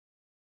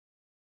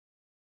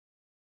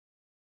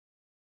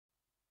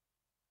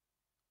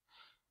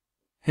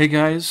Hey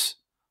guys,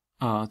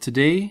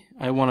 today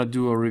I want to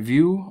do a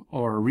review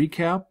or a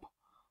recap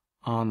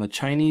on the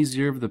Chinese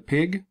Year of the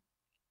Pig.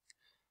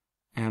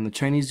 And the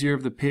Chinese Year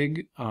of the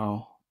Pig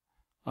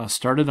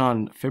started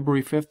on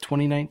February 5th,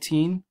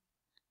 2019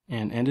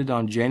 and ended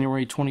on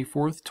January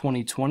 24th,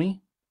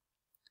 2020.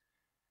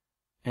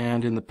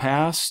 And in the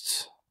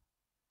past,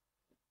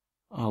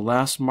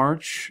 last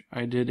March,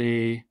 I did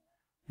a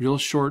real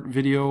short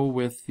video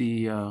with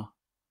the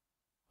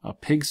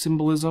pig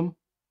symbolism.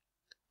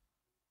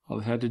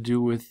 It had to do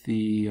with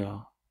the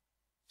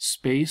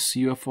space,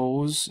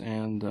 UFOs,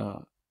 and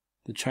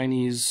the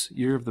Chinese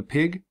Year of the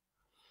Pig.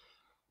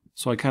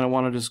 So I kind of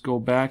want to just go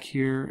back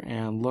here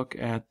and look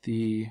at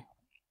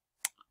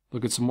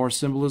some more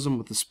symbolism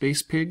with the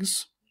space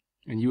pigs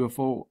and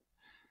UFO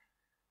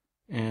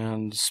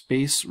and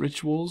space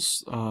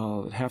rituals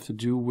that have to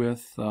do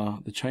with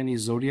the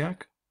Chinese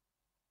zodiac.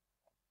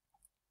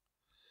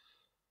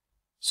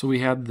 So we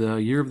had the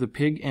Year of the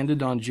Pig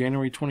ended on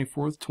January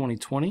 24th,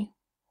 2020.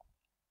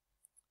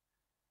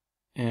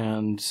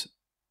 And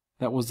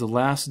that was the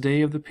last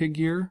day of the pig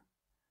year.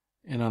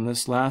 And on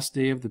this last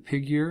day of the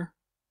pig year,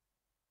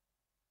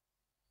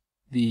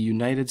 the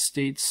United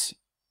States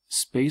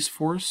Space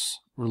Force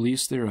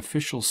released their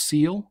official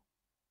seal.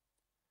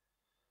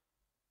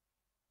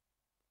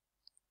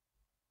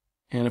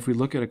 And if we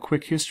look at a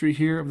quick history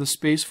here of the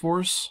Space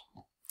Force,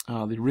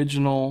 the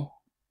original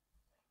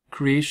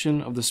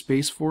creation of the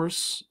Space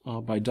Force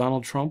by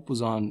Donald Trump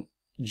was on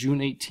June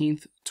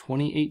 18th,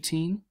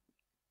 2018.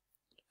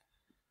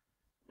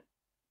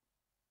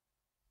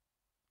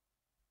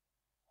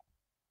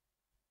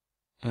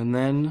 And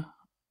then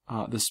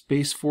the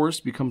Space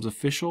Force becomes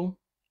official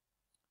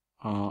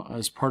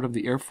as part of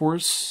the Air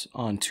Force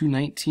on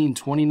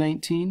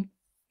 2/19/2019.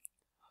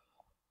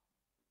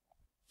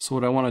 So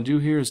what I want to do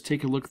here is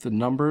take a look at the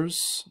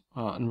numbers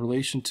in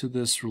relation to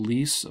this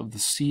release of the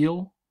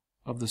seal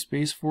of the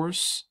Space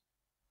Force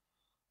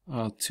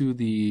to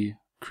the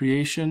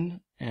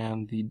creation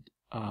and the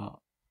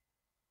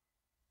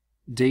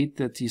date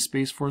that the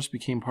Space Force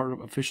became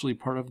officially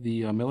part of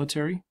the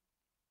military.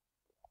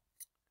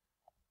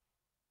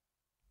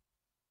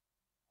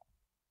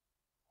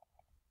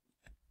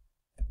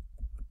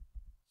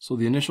 So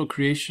the initial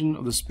creation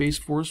of the Space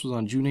Force was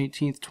on June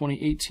 18th,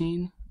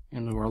 2018,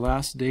 and our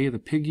last day of the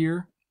pig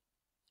year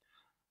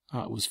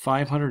it was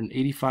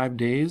 585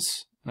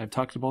 days. And I've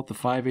talked about the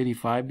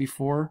 585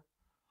 before.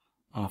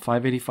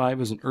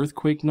 585 is an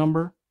earthquake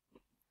number.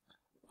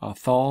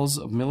 Thales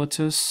of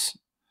Miletus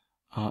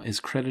is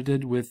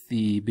credited with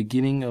the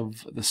beginning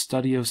of the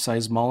study of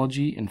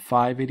seismology in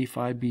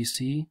 585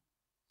 BC.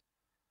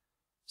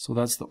 So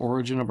that's the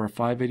origin of our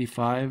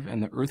 585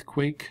 and the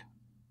earthquake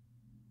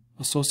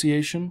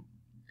association.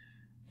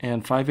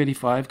 And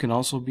 585 can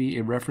also be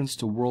a reference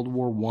to World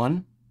War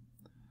I.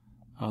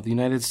 The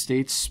United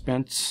States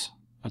spent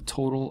a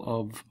total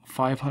of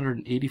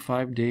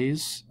 585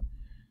 days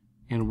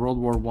in World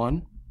War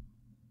I.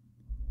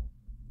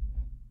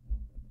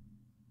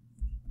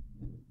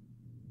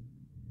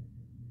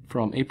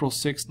 From April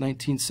 6,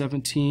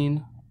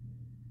 1917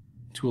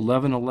 to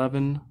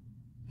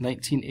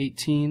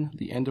 11/11/1918,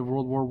 the end of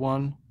World War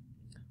I.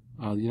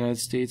 The United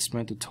States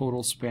spent a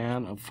total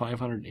span of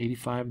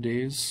 585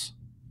 days.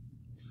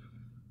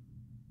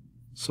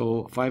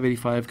 So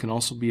 585 can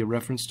also be a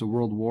reference to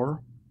World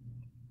War.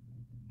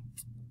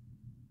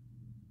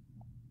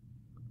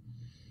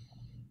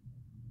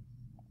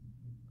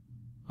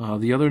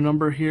 The other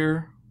number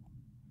here,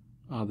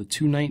 the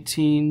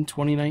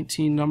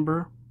 2/19/2019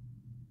 number,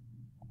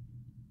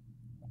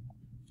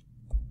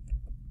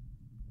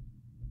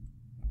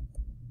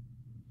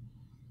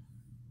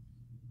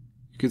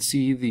 you can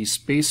see the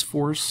Space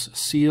Force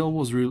seal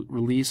was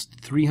released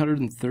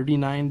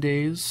 339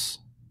 days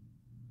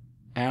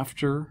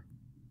after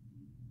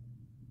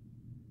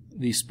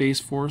the Space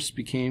Force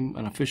became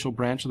an official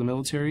branch of the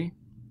military.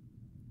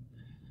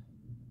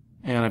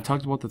 And I've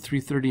talked about the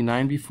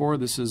 339 before.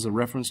 This is a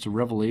reference to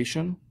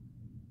Revelation.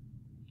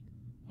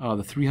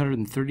 The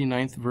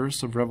 339th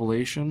verse of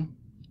Revelation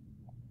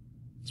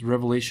is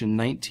Revelation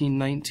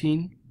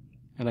 19:19.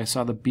 And I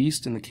saw the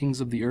beast and the kings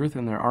of the earth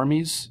and their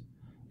armies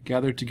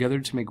gathered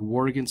together to make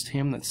war against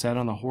him that sat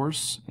on the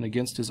horse and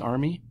against his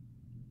army.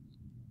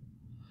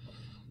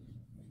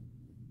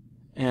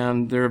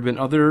 And there have been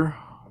other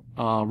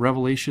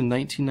Revelation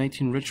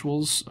 19:19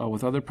 rituals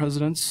with other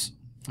presidents.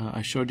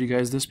 I showed you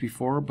guys this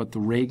before, but the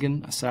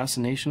Reagan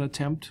assassination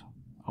attempt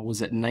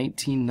was at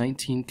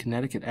 1919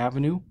 Connecticut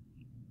Avenue.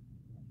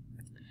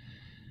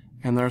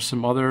 And there are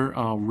some other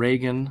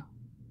Reagan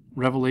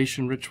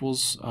Revelation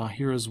rituals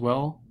here as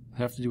well that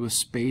have to do with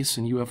space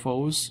and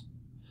UFOs.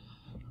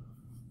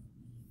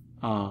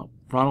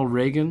 Ronald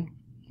Reagan,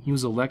 he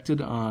was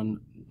elected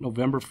on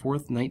November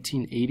 4th,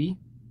 1980.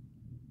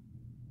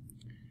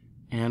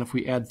 And if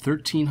we add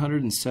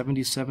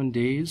 1,377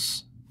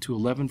 days to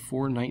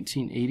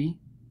 11/4/1980,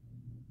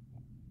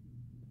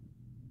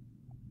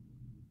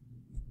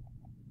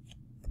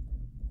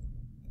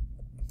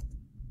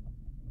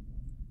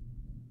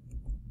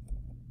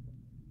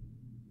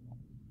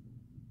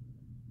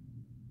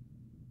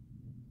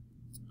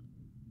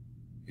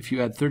 if you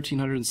add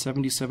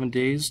 1,377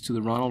 days to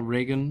the Ronald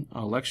Reagan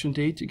election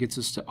date, it gets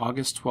us to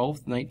August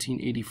 12th,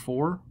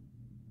 1984.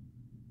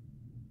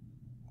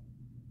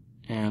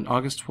 And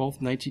August 12th,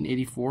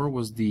 1984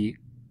 was the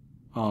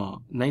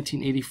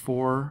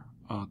 1984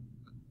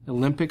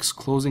 Olympics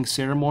closing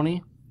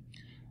ceremony.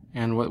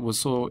 And what was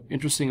so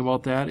interesting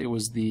about that, it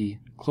was the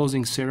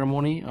closing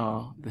ceremony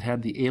that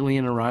had the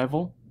alien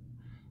arrival.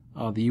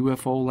 The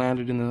UFO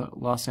landed in the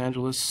Los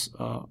Angeles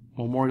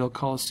Memorial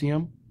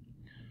Coliseum.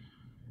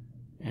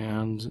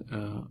 And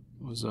it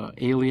was an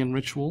alien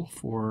ritual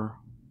for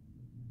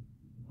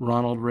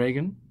Ronald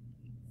Reagan.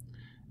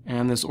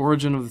 And this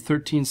origin of the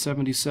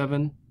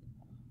 1377,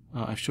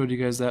 I've showed you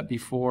guys that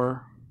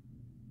before.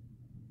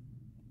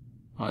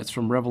 It's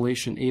from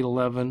Revelation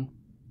 8:11,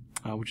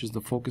 which is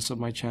the focus of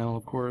my channel,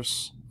 of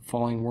course,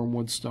 falling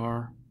wormwood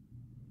star.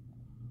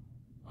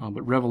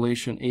 But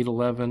Revelation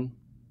 8:11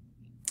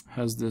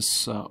 has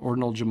this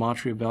ordinal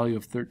gematria value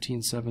of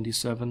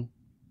 1377.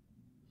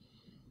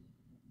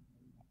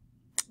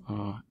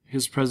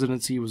 His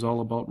presidency was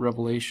all about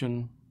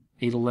Revelation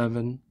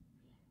 8:11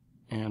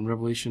 and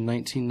Revelation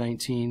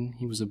 19:19.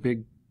 He was a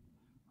big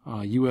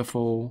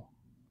UFO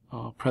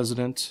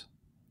president.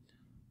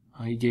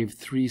 He gave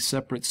 3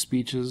 separate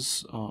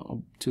speeches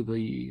to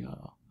the,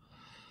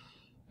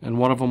 and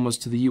one of them was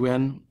to the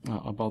UN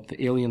about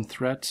the alien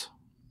threat.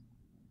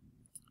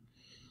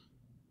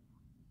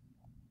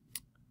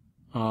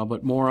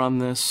 But more on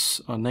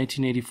this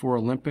 1984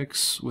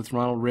 Olympics with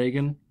Ronald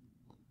Reagan.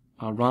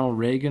 Ronald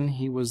Reagan,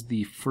 he was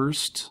the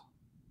first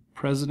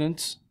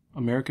president,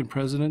 American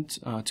president,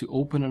 to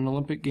open an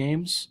Olympic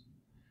Games.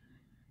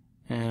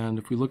 And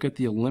if we look at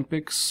the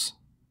Olympics,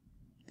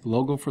 the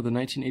logo for the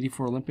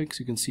 1984 Olympics,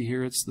 you can see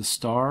here it's the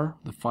star,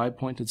 the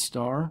 5-pointed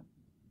star.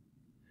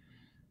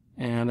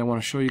 And I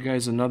want to show you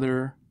guys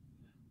another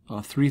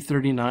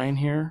 339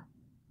 here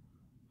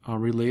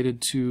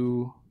related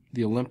to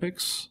the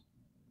Olympics.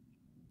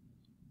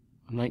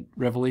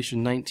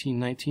 Revelation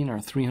 19:19,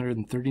 our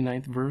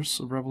 339th verse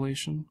of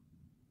Revelation.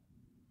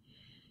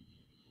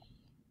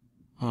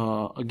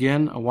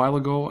 Again, a while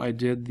ago I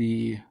did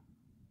the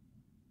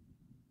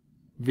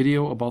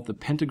video about the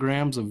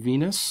pentagrams of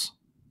Venus,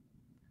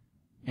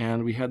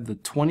 and we had the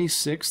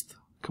 26th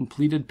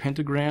completed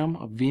pentagram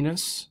of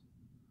Venus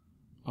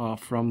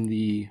from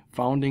the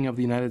founding of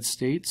the United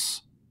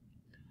States.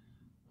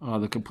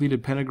 The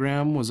completed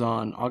pentagram was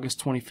on August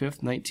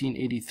 25th,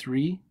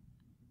 1983.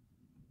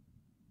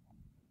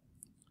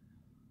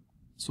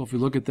 So if we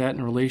look at that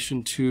in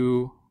relation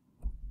to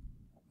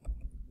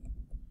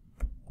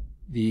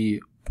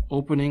the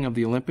opening of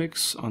the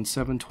Olympics on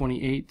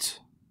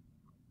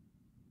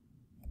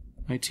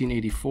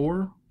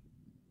 7/28/1984,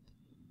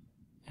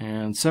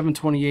 and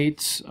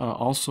 7/28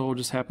 also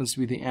just happens to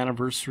be the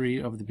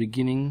anniversary of the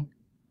beginning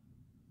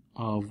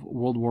of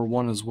World War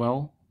I as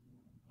well.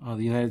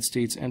 The United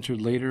States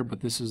entered later, but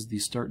this is the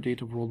start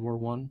date of World War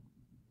I.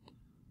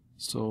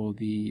 So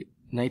the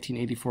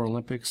 1984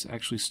 Olympics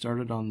actually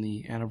started on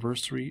the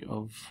anniversary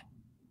of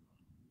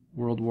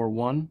World War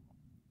I.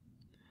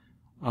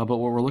 But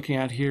what we're looking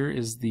at here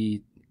is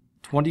the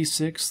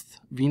 26th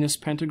Venus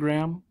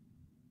pentagram,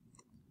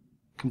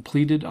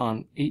 completed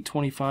on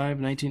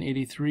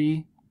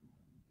 8/25/1983,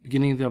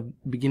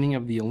 beginning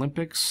of the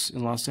Olympics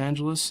in Los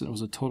Angeles. And it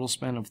was a total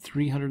span of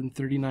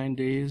 339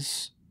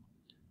 days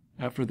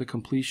after the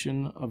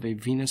completion of a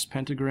Venus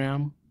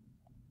pentagram.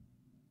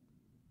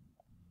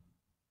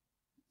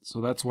 So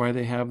that's why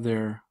they have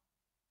their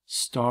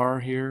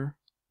star here,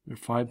 their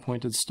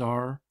 5-pointed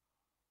star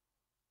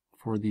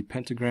for the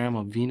pentagram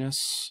of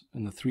Venus,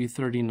 and the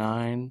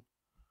 339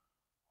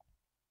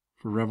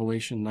 for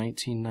Revelation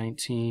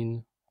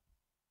 19:19,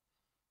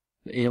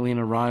 the alien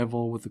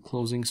arrival with the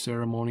closing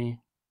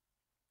ceremony.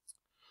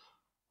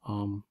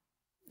 I've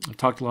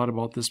talked a lot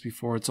about this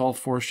before. It's all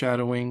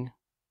foreshadowing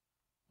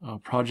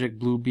Project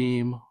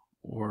Bluebeam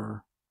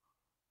or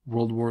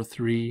World War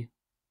III.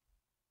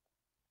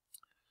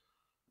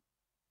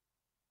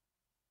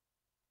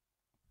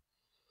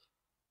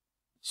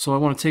 So I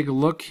want to take a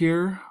look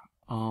here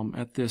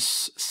at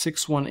this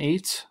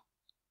 618.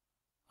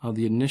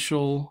 The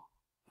initial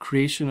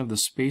creation of the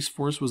Space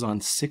Force was on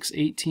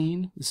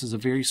 6/18. This is a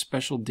very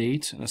special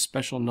date and a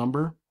special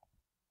number.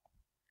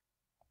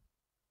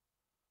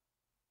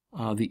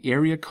 The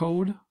area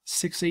code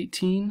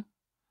 618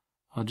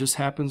 just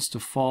happens to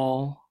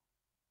fall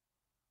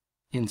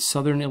in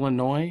southern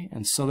Illinois,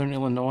 and southern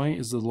Illinois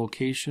is the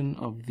location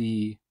of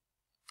the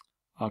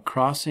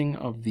crossing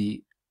of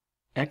the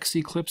X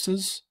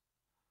eclipses.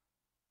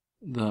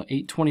 The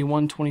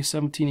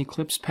 8/21/2017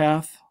 eclipse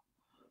path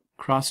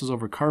crosses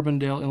over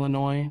Carbondale,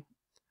 Illinois,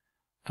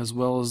 as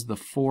well as the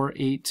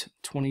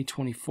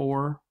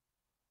 4/8/2024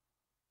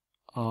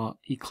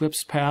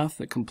 eclipse path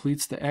that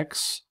completes the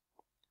X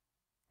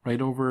right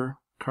over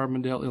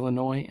Carbondale,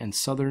 Illinois, and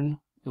southern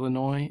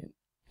Illinois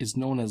is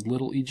known as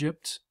Little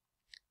Egypt,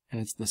 and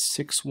it's the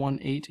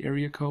 618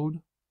 area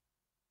code.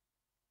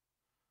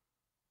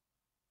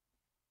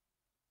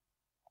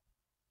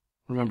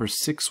 Remember,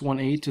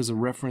 618 is a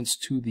reference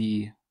to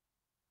the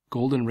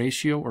golden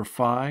ratio, or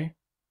phi,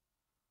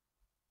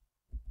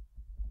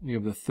 You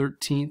have the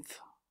 13th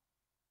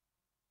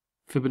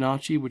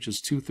Fibonacci, which is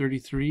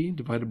 233,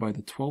 divided by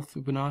the 12th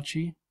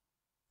Fibonacci,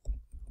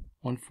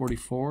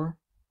 144,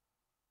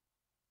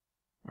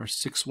 or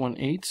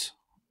 618.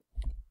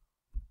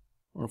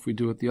 Or if we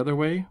do it the other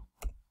way,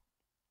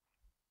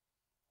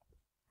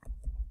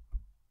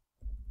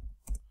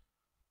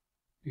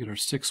 we get our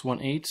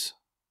 618.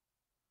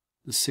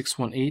 The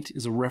 618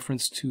 is a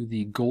reference to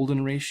the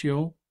golden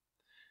ratio,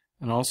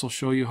 and I'll also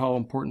show you how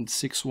important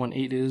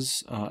 618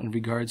 is in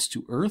regards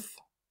to Earth.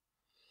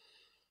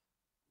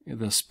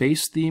 The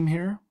space theme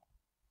here.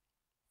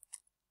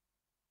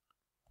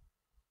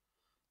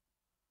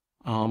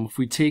 If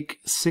we take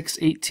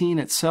 618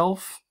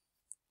 itself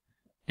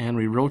and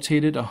we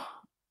rotate it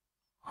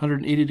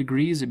 180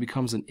 degrees, it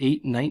becomes an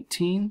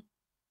 819.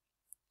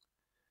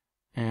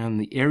 And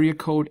the area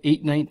code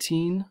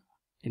 819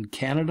 in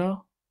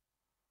Canada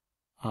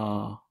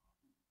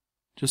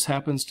just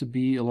happens to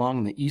be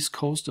along the east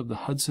coast of the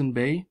Hudson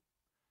Bay.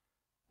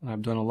 And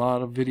I've done a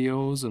lot of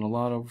videos and a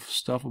lot of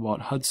stuff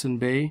about Hudson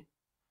Bay.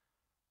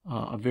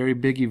 A very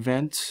big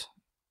event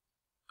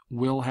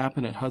will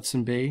happen at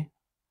Hudson Bay,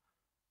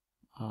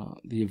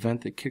 the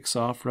event that kicks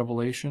off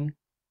Revelation.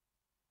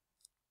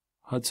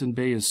 Hudson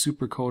Bay is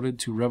supercoded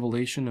to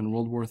Revelation in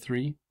World War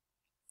III.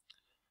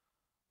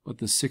 But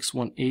the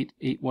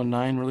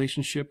 618-819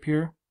 relationship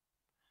here,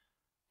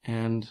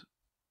 and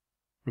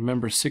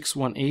remember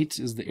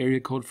 618 is the area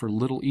code for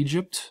Little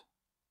Egypt.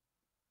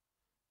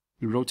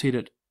 We rotate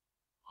it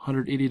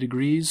 180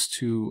 degrees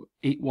to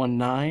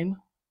 819,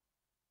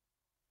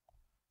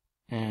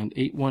 and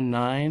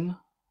 819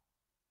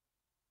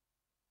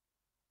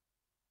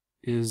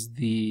 is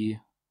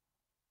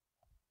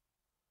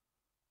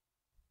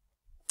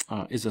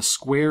a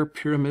square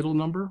pyramidal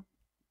number.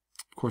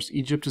 Of course,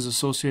 Egypt is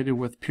associated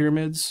with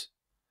pyramids.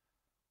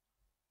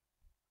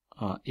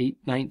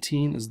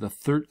 819 is the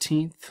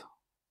 13th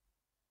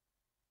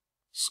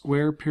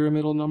square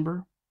pyramidal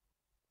number.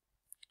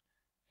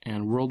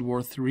 And World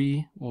War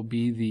III will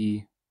be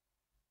the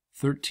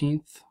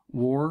 13th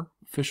war,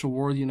 official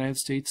war the United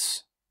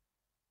States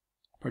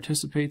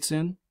participates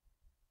in.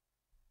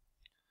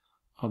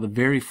 The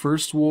very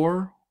first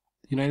war,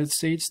 the United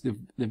States, the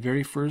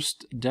very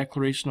first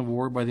declaration of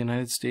war by the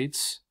United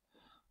States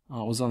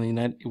was on the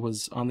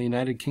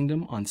United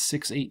Kingdom on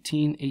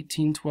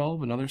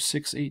 6/18/1812, another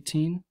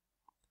 6/18.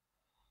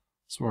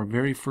 So our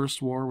very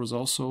first war was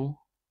also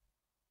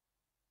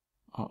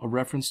a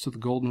reference to the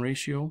golden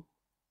ratio,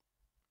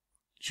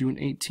 June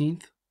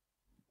 18th.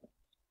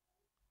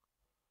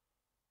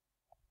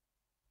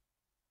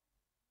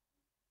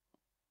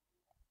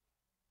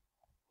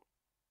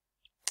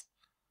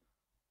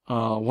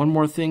 One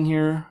more thing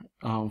here,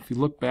 if you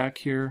look back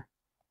here,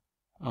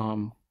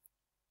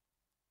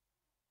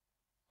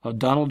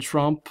 Donald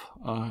Trump,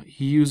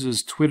 he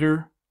uses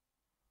Twitter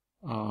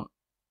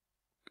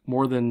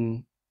more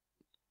than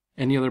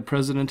any other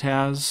president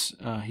has.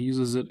 He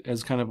uses it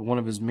as kind of one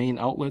of his main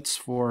outlets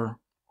for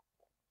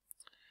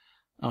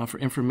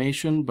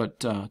information.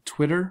 But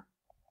Twitter,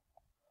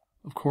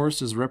 of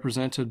course, is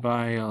represented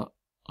by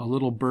a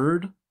little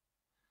bird,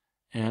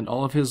 and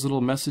all of his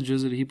little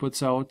messages that he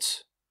puts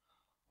out,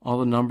 all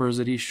the numbers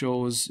that he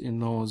shows in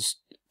those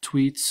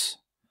tweets,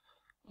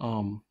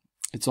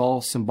 it's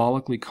all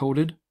symbolically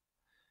coded.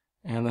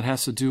 And that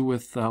has to do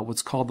with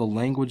what's called the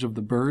language of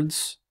the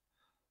birds,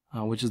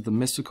 which is the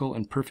mystical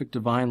and perfect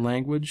divine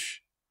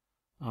language.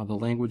 The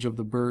language of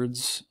the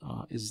birds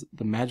is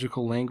the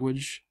magical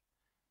language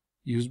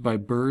used by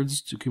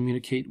birds to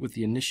communicate with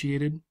the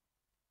initiated.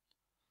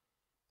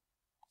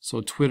 So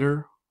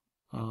Twitter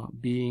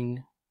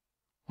being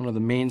one of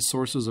the main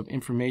sources of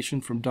information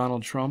from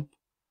Donald Trump,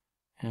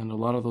 and a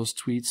lot of those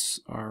tweets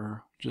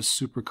are just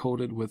super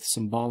coded with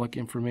symbolic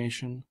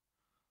information,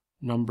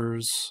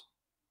 numbers.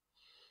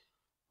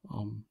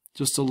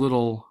 Just a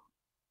little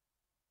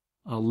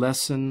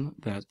lesson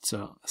that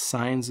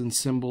signs and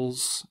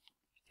symbols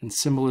and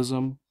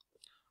symbolism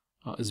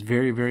is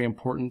very, very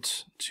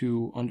important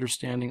to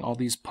understanding all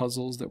these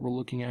puzzles that we're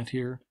looking at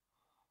here.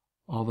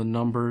 All the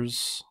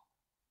numbers,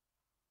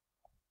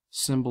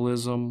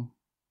 symbolism,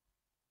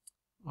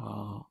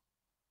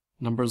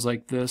 numbers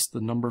like this,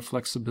 the number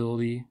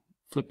flexibility,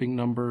 flipping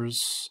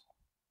numbers,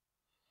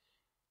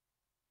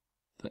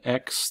 the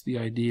X, the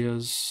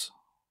ideas.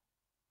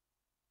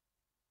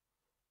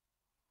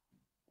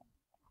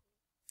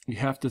 You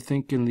have to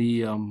think in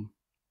the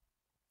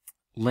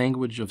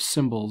language of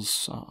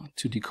symbols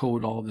to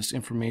decode all this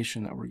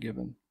information that we're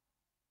given.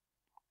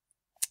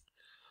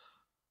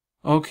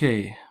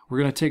 Okay, we're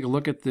going to take a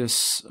look at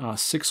this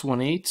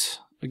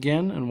 618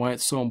 again and why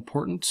it's so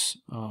important.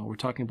 We're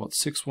talking about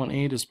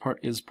 618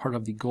 is part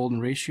of the golden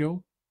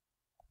ratio.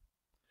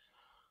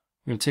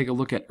 We're going to take a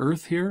look at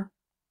Earth here.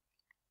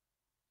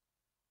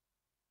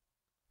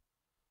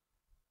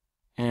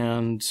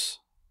 And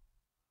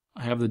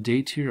I have the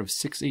date here of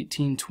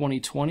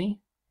 6/18/2020.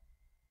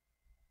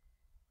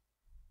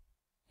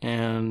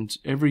 And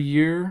every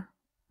year,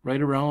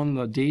 right around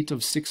the date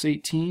of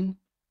 6/18,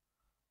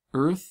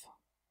 Earth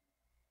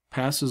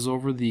passes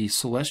over the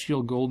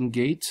celestial golden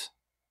gate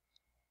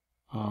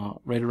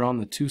right around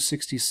the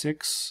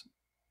 266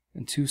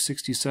 and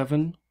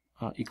 267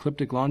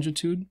 ecliptic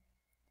longitude.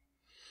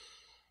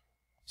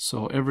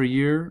 So every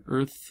year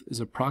Earth is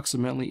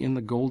approximately in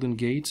the Golden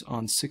Gate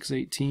on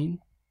 6/18.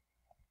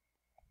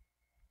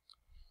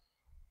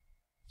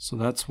 So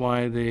that's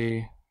why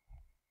they,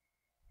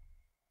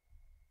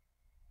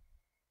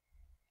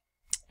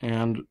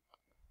 and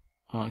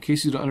in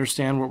case you don't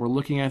understand what we're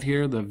looking at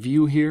here, the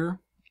view here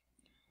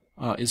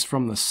is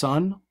from the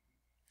sun.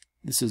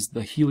 This is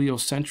the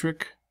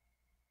heliocentric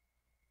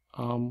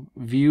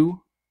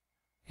view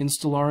in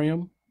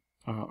Stellarium.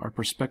 Our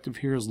perspective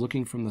here is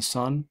looking from the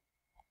sun.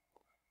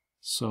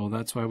 So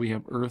that's why we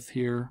have Earth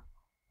here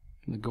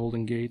in the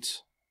Golden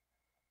Gate.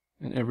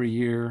 And every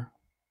year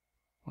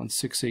on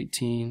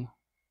 6/18,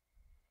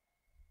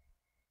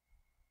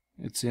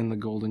 it's in the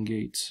Golden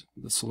Gate,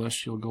 the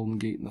celestial Golden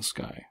Gate in the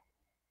sky.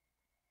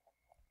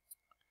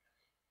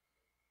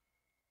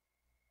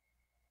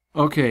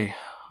 Okay,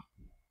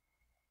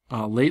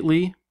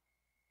 lately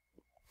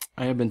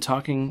I have been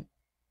talking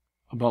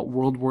about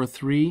World War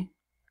III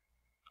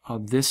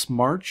this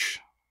March,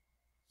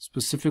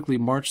 specifically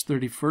March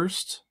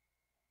 31st.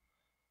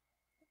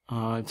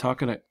 I've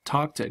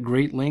talked at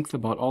great length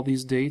about all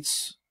these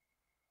dates,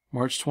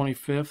 March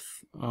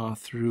 25th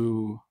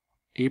through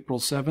April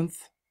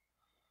 7th,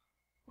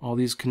 all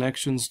these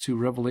connections to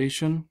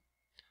Revelation.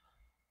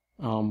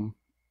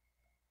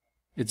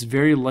 It's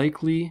very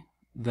likely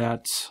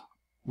that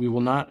we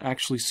will not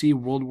actually see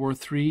World War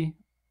III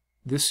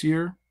this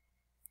year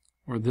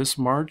or this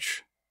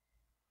March.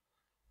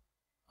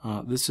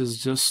 This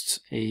is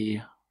just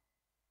a,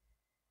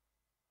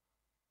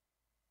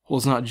 well,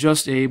 it's not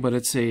just a, but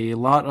it's a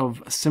lot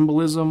of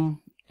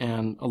symbolism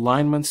and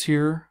alignments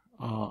here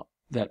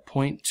that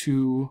point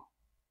to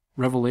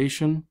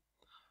Revelation.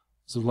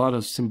 There's a lot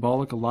of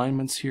symbolic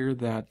alignments here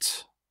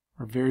that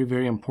are very,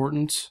 very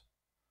important.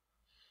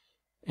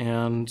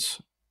 And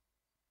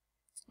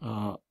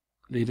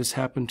they just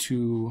happen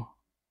to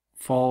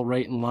fall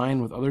right in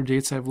line with other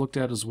dates I've looked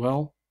at as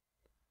well.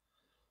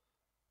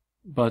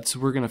 But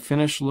we're going to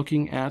finish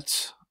looking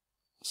at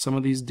some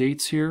of these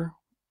dates here.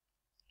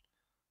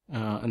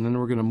 And then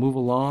we're going to move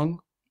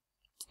along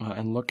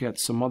and look at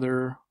some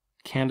other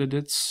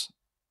candidates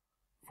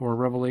for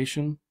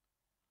Revelation.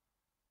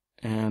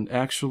 And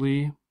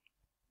actually,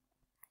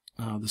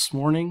 this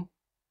morning,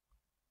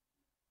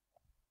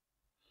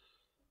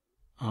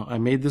 I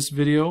made this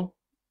video.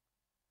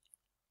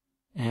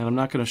 And I'm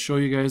not going to show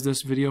you guys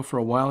this video for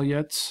a while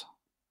yet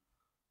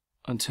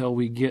until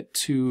we get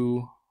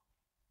to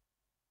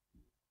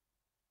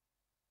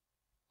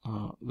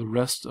the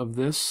rest of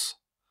this.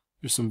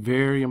 There's some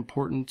very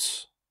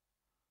important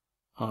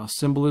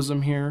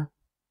symbolism here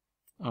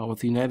with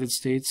the United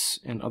States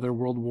and other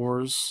world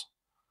wars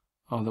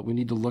that we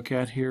need to look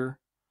at here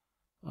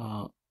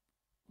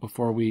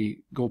before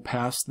we go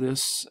past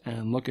this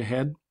and look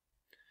ahead.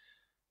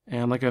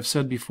 And like I've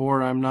said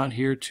before, I'm not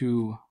here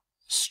to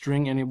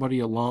string anybody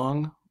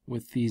along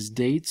with these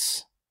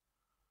dates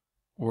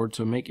or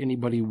to make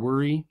anybody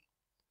worry,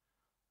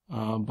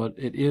 but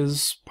it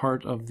is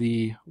part of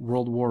the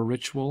World War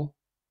ritual,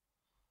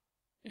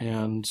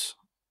 and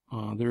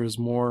there is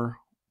more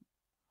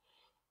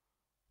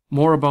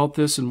about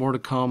this and more to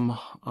come,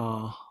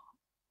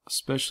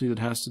 especially that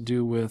has to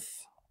do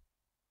with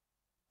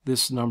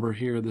this number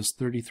here, this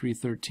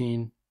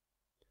 3313.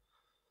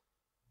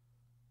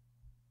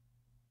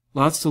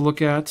 Lots to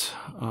look at.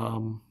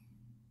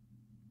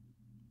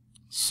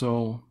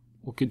 So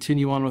we'll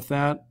continue on with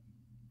that.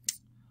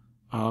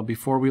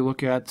 Before we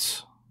look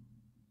at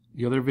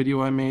the other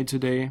video I made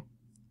today,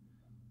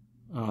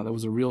 that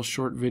was a real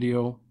short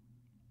video,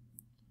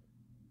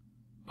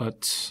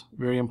 but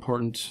very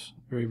important,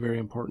 very, very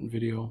important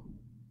video.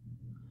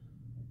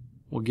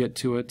 We'll get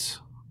to it.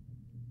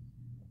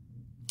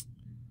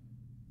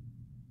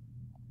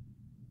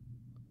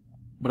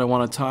 But I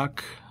want to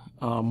talk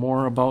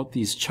more about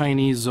these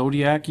Chinese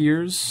zodiac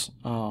years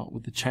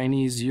with the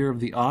Chinese year of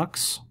the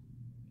ox.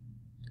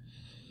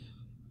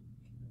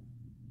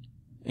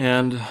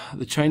 And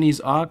the Chinese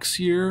ox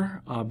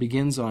year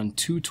begins on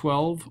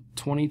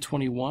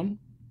 2/12/2021.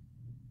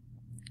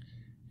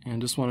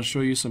 And just want to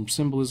show you some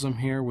symbolism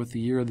here with the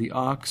year of the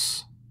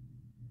ox.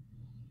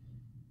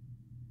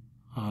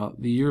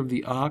 The year of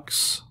the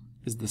ox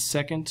is the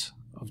second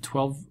of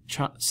 12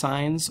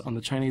 signs on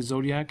the Chinese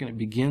zodiac, and it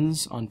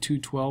begins on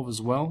 2/12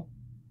 as well.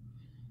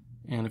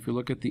 And if you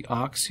look at the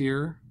ox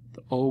here,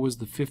 the O is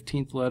the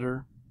 15th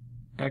letter,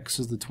 X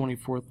is the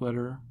 24th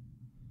letter,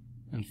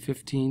 and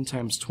 15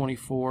 times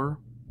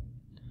 24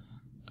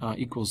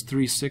 equals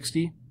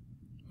 360.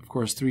 Of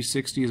course,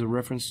 360 is a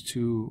reference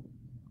to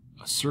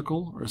a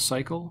circle or a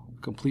cycle.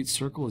 A complete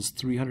circle is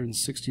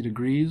 360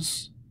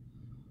 degrees.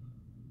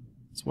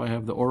 That's why I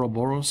have the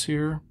Ouroboros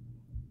here.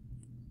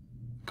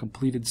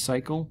 Completed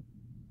cycle,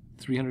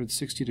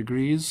 360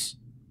 degrees.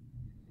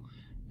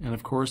 And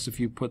of course,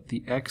 if you put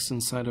the X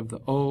inside of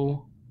the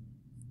O,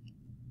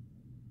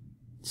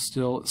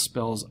 still it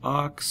spells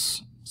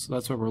ox. So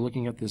that's why we're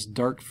looking at this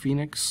Dark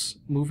Phoenix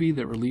movie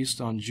that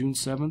released on June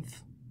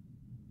 7th,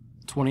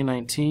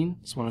 2019.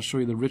 Just want to show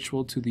you the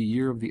ritual to the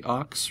Year of the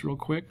Ox real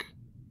quick.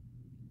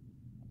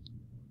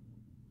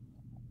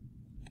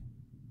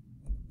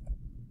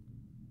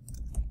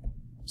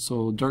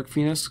 So Dark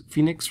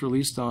Phoenix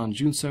released on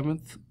June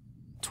 7th,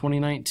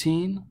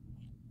 2019,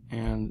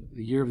 and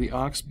the Year of the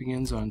Ox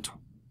begins on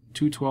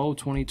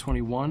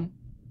 2/12/2021.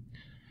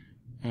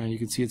 And you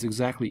can see it's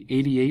exactly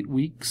 88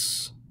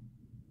 weeks.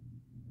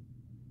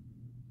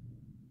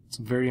 It's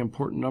a very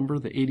important number,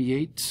 the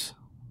 88.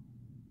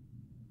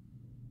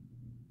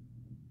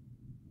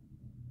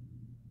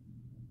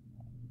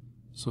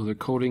 So they're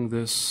coding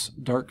this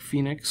Dark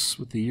Phoenix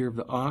with the Year of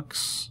the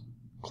Ox,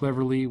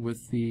 cleverly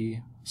with the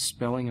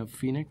spelling of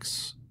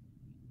Phoenix.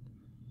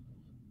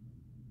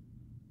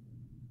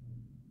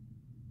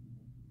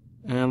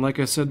 And like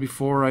I said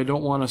before, I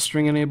don't want to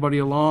string anybody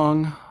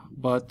along,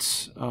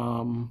 but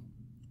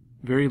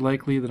very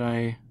likely that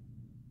I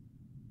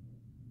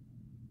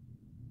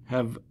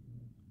have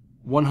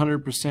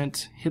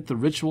 100% hit the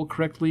ritual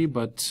correctly,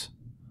 but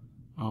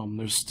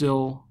there's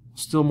still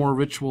more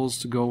rituals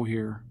to go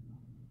here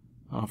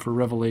for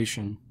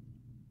Revelation.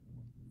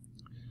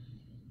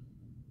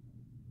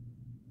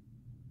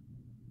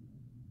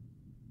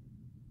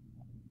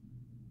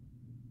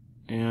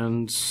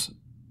 And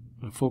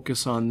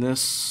focus on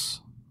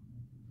this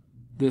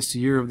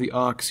Year of the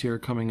Ox here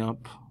coming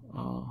up.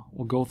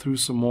 We'll go through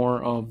some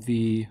more of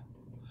the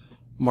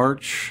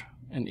March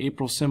and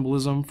April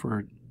symbolism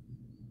for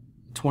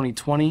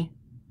 2020,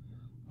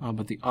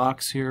 but the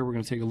ox here, we're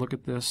going to take a look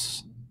at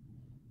this.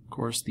 Of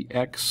course, the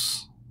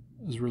X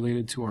is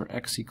related to our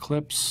X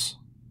eclipse.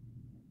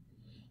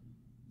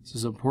 This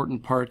is an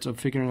important part of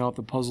figuring out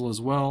the puzzle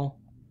as well.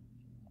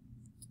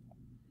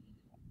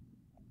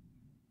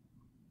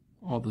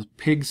 All the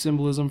pig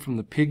symbolism from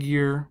the pig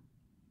year.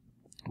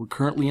 We're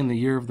currently in the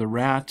Year of the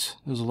Rat.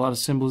 There's a lot of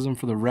symbolism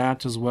for the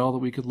rat as well that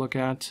we could look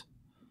at.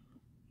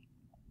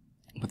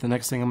 But the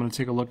next thing I'm going to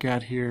take a look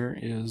at here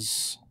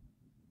is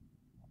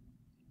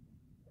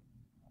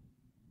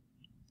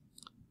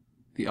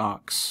the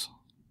ox.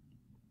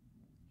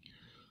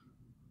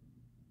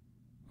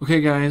 Okay,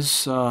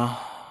 guys, that's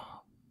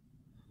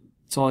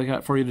all I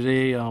got for you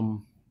today.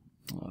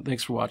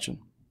 Thanks for watching.